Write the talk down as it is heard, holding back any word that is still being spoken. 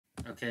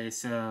Okay,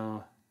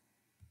 so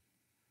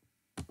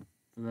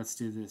let's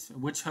do this.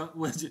 Which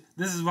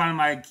this is one of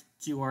my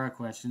QR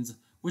questions.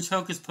 Which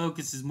hocus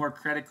pocus is more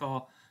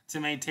critical to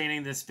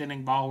maintaining the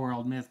spinning ball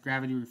world myth?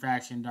 Gravity,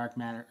 refraction, dark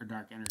matter, or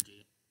dark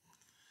energy?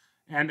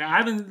 And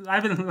I've been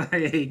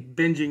like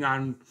binging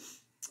on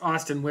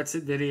Austin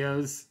Whitsitt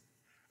videos.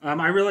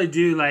 I really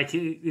do like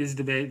his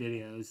debate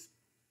videos,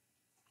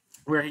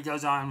 where he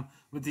goes on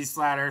with these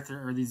flat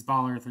earthers or these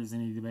ball earthers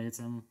and he debates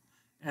them,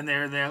 and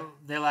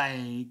they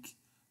like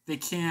they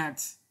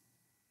can't.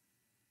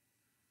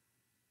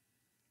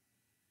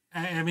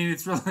 I mean,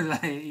 it's really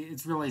like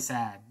it's really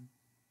sad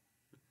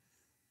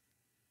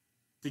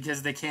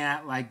because they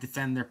can't like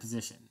defend their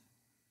position.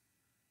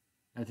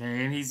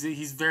 Okay, and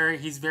he's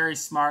very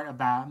smart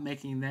about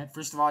making that.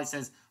 First of all, he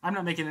says, "I'm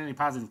not making any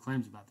positive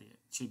claims about the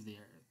shape of the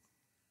Earth,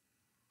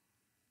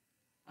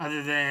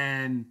 other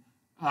than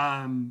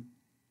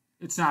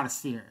it's not a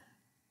sphere."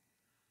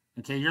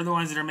 Okay, you're the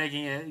ones that are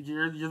making it.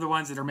 You're the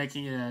ones that are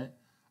making it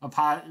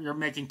you're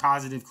making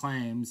positive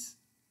claims,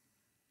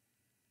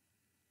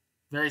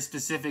 very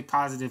specific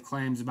positive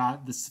claims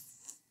about the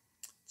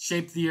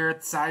shape of the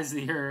Earth, size of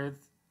the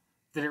Earth,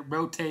 that it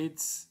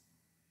rotates.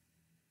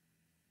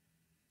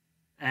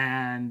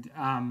 And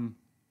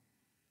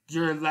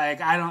you're like,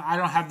 I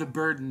don't have the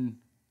burden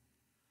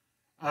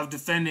of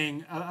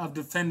defending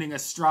a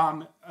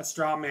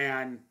straw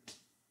man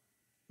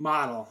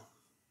model,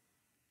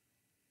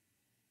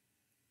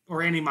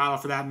 or any model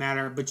for that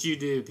matter, but you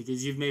do,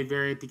 because you've made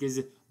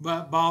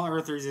ball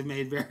earthers have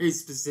made very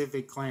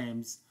specific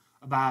claims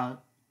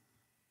about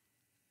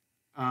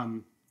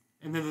and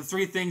then the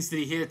three things that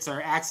he hits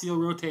are axial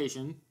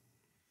rotation.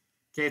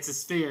 Okay, it's a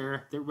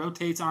sphere that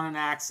rotates on an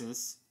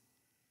axis.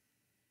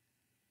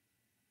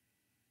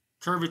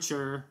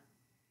 Curvature,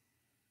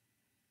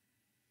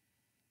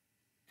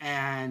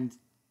 and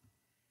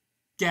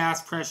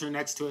gas pressure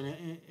next to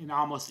an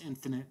almost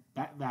infinite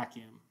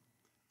vacuum,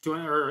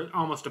 or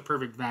almost a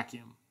perfect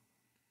vacuum.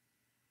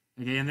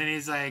 Okay, and then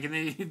he's like, and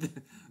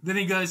then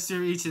he goes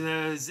through each of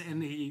those,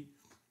 and he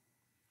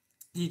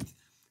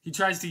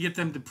tries to get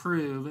them to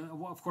prove.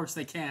 Well, of course,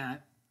 they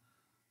can't.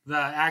 The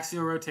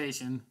axial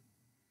rotation,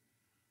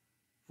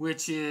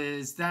 which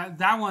is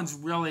that one's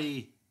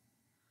really.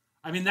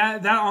 I mean,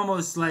 that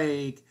almost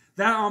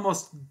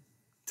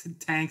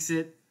tanks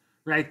it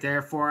right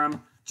there for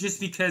him, just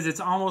because it's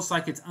almost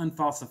like it's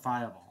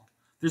unfalsifiable.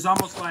 There's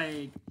almost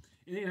like,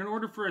 in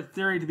order for a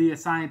theory to be a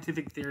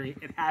scientific theory,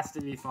 it has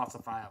to be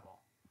falsifiable.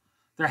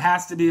 There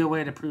has to be a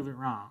way to prove it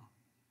wrong.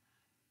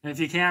 And if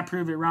you can't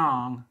prove it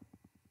wrong,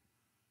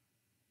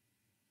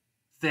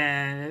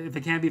 then if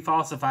it can't be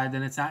falsified,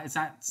 then it's not.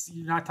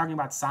 You're not talking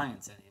about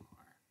science anymore.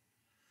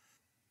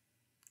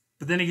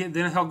 But then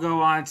he'll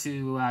go on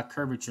to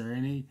curvature,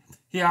 and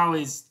he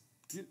always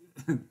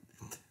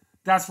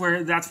that's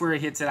where he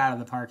hits it out of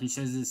the park. He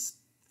shows this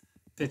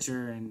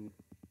picture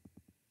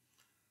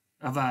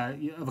of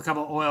a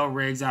couple oil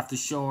rigs off the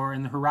shore,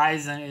 and the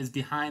horizon is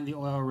behind the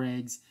oil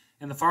rigs,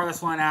 and the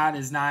farthest one out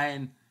is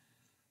 9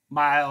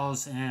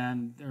 miles,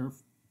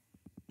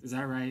 is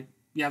that right?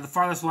 Yeah, the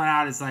farthest one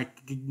out is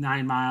like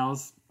 9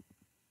 miles,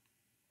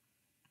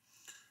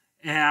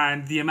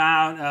 and the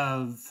amount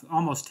of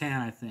almost 10,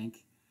 I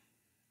think.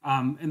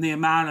 And the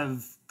amount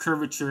of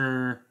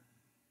curvature,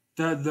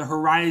 the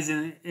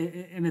horizon,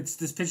 and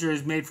this picture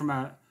is made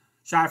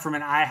shot from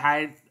an eye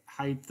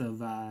height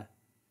of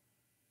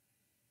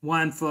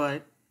 1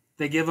 foot.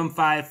 They give them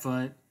 5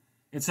 foot,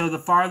 and so the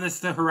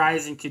farthest the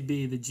horizon could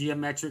be, the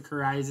geometric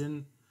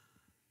horizon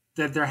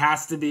that there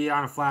has to be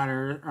on a flat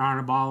Earth or on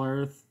a ball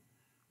Earth,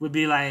 would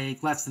be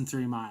like less than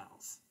 3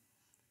 miles,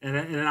 and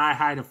an eye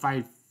height of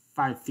 5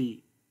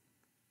 feet.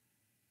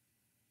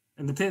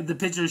 And the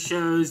picture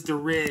shows the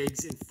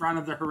rigs in front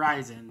of the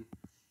horizon,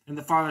 and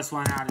the farthest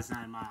one out is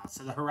 9 miles.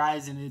 So the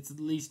horizon, it's at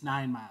least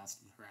 9 miles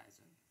to the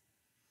horizon.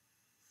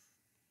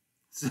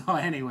 So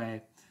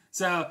anyway,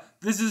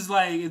 this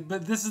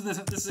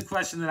is a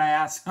question that I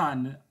asked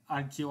on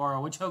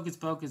QR. Which hocus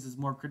pocus is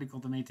more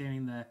critical to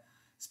maintaining the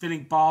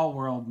spinning ball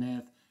world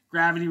myth?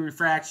 Gravity,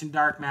 refraction,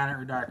 dark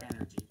matter, or dark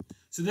energy?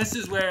 So this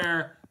is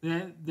where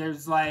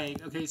there's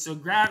like, okay, so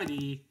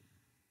gravity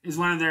is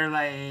one of their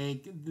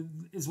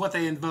is what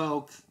they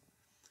invoke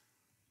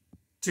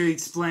to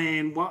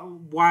explain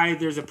why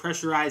there's a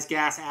pressurized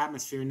gas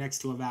atmosphere next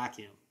to a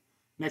vacuum,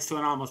 next to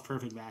an almost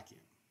perfect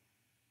vacuum.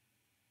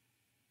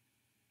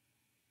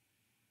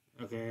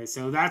 Okay,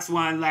 so that's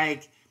one,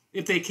 like,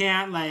 if they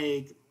can't,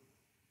 like,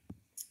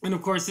 and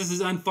of course this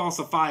is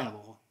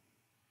unfalsifiable.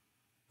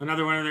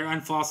 Another one of their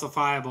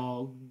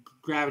unfalsifiable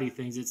gravity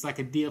things. It's like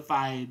a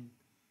deified.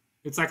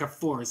 It's like a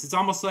force. It's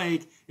almost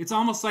like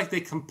they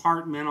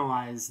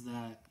compartmentalize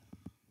the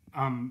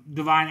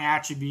divine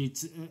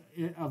attributes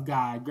of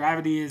God.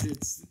 Gravity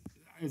is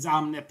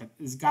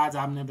God's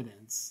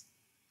omnipotence.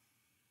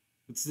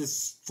 It's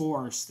this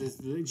force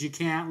that you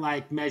can't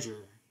like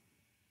measure.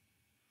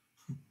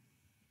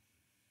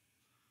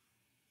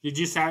 You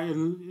just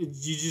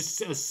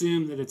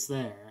assume that it's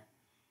there.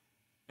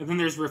 And then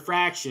there's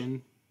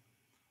refraction,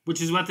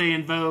 which is what they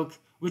invoke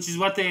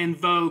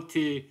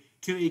to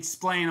to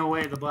explain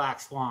away the black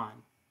swan.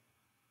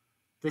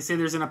 They say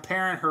there's an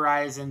apparent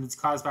horizon that's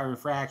caused by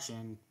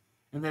refraction,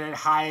 and that it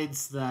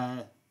hides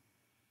the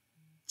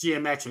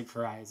geometric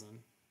horizon.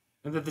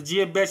 And that the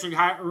geometric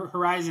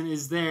horizon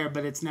is there,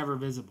 but it's never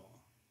visible.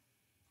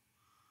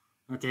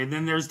 Okay,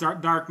 then there's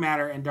dark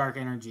matter and dark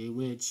energy,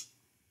 which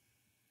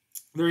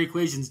their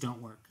equations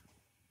don't work.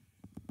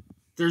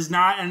 There's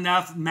not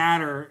enough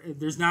matter.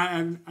 There's not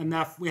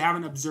enough. We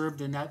haven't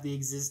observed enough the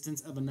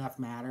existence of enough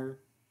matter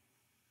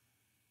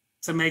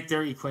to make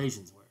their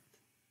equations work.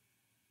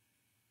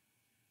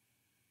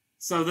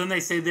 So then they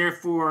say,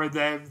 therefore,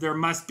 that there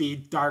must be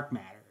dark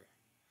matter.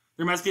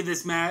 There must be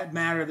this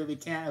matter that we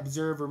can't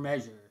observe or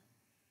measure.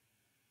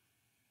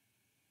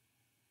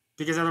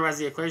 Because otherwise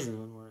the equations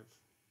wouldn't work.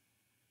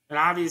 And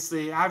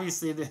obviously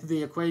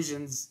the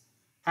equations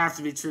have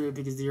to be true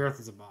because the Earth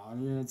is a ball.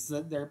 And it's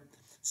their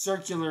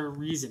circular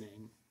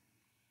reasoning.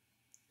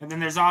 And then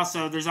there's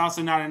also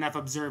not enough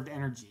observed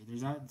energy.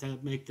 There's not to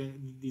make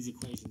these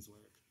equations work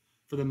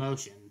for the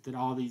motion that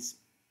all these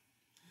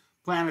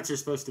planets are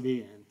supposed to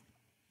be in.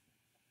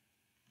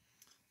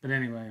 But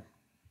anyway,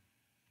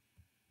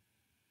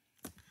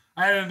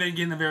 I haven't been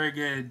getting a very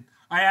good.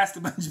 I asked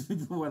a bunch of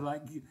people what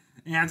like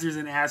answers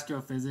in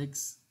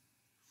astrophysics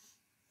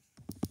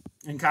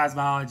and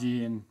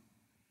cosmology, and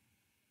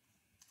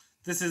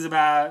this is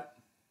about.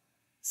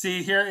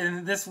 See here,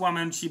 in this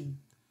woman, she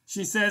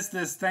says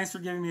this. Thanks for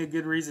giving me a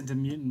good reason to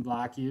mute and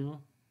block you.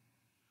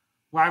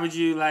 Why would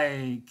you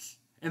like?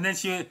 And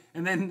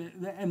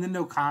then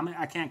no comment.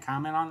 I can't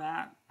comment on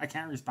that. I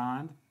can't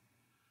respond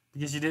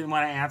because she didn't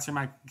want to answer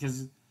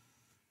because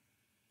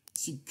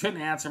she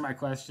couldn't answer my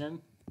question.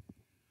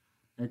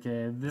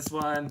 Okay, this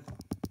one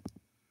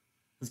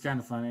is kind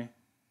of funny.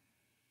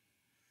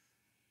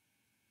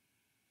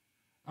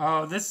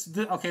 Oh, this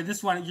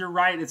one, you're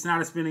right. It's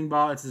not a spinning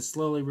ball. It's a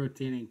slowly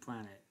rotating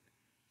planet.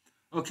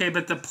 Okay,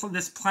 but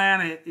this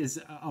planet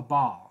is a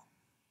ball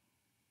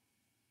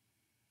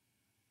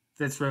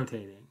that's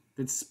rotating,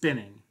 that's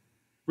spinning.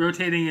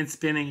 Rotating and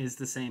spinning is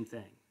the same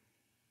thing.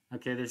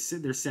 Okay,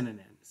 they're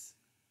synonyms.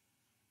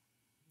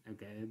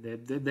 Okay,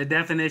 the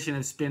definition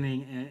of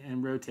spinning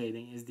and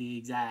rotating is the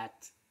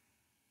exact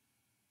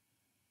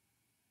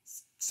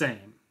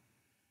same.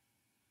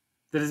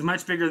 That is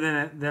much bigger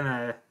than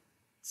a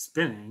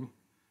spinning.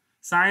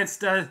 Science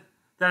that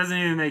doesn't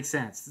even make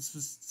sense.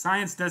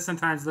 Science does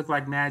sometimes look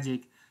like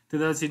magic to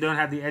those who don't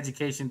have the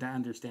education to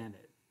understand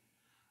it.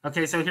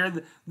 Okay, so here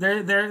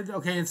they're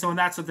okay, and so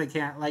that's what they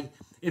can't like.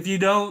 If you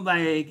don't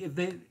like,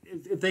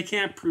 if they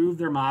can't prove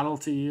their model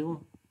to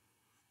you,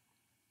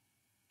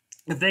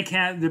 if they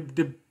can't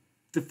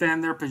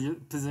defend their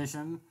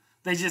position,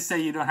 they just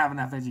say you don't have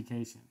enough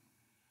education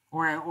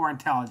or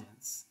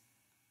intelligence.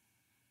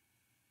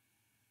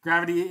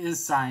 Gravity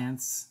is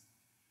science.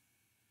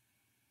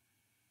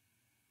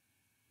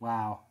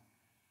 Wow.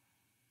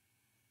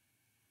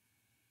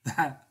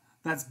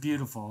 That's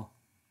beautiful.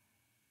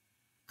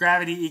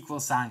 Gravity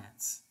equals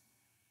science.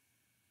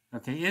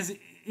 Okay,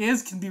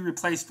 is can be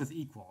replaced with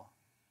equal.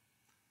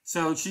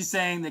 So she's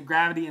saying that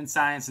gravity and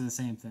science are the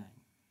same thing.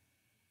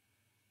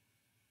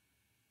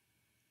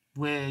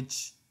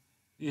 Which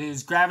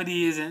is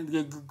gravity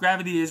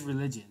is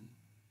religion.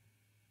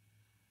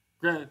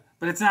 But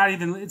it's not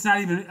even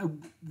a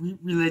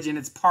religion,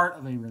 it's part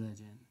of a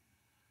religion.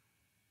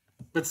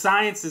 But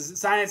science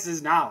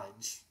is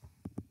knowledge.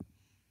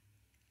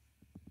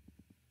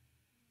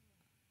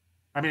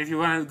 I mean, if you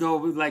want to go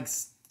like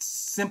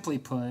simply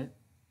put,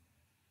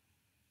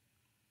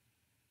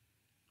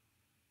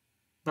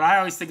 but I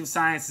always think of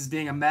science as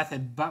being a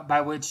method by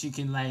which you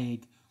can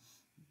like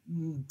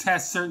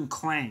test certain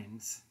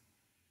claims.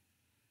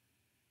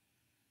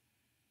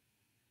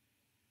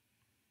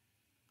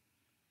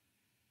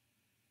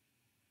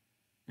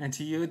 And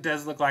to you, it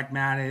does look like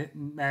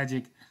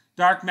magic.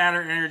 Dark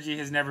matter energy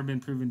has never been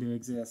proven to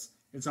exist.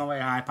 It's only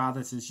a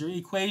hypothesis. Your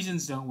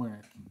equations don't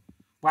work.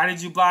 Why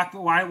did you block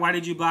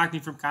me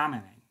from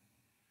commenting?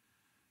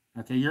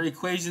 Okay, your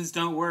equations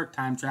don't work,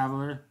 time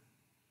traveler.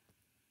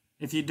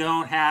 If you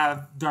don't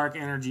have dark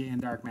energy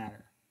and dark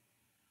matter.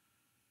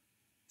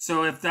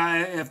 So if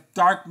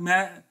dark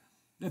matter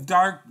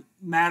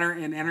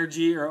and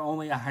energy are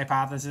only a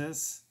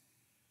hypothesis,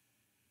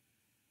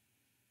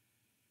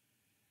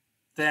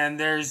 then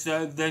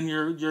then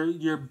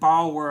your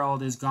ball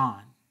world is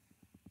gone.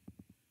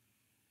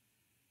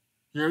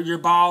 Your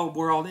ball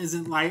world is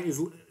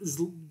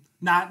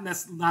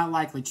not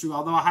likely true.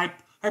 Although a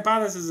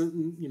hypothesis,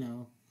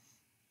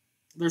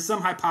 there's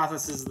some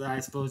hypotheses that I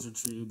suppose are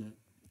true, but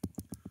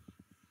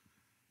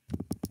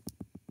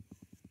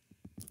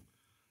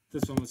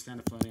this one was kind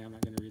of funny. I'm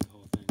not going to read the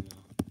whole thing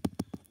though,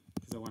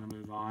 because I want to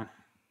move on.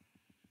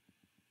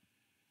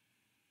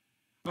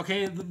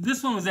 Okay,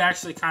 this one was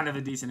actually kind of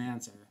a decent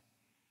answer.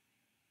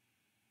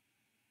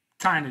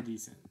 Kind of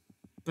decent,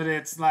 but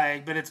it's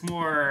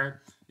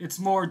more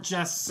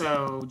just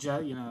so,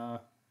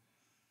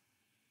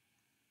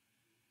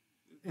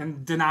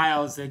 and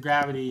denial is that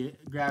gravity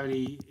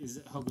is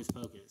hocus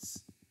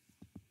pocus.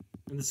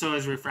 And so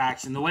is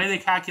refraction. The way they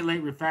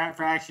calculate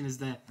refraction is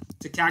to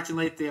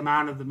calculate the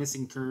amount of the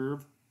missing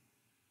curve.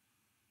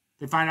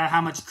 They find out how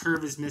much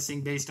curve is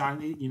missing based on,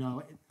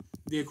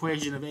 the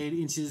equation of 8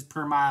 inches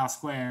per mile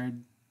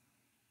squared.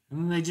 And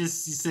then they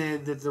just say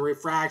that the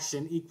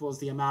refraction equals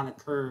the amount of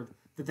curve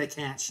that they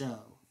can't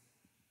show.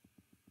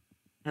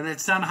 And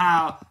that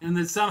somehow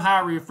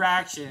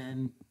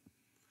refraction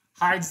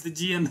hides the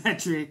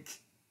geometric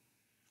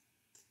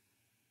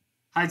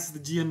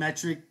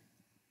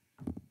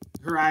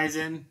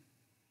horizon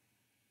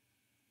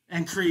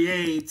and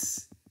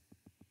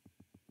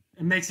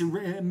makes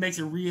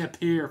it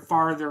reappear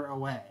farther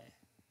away.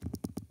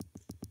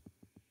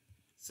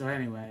 So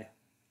anyway,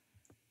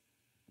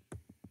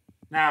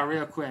 now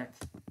real quick,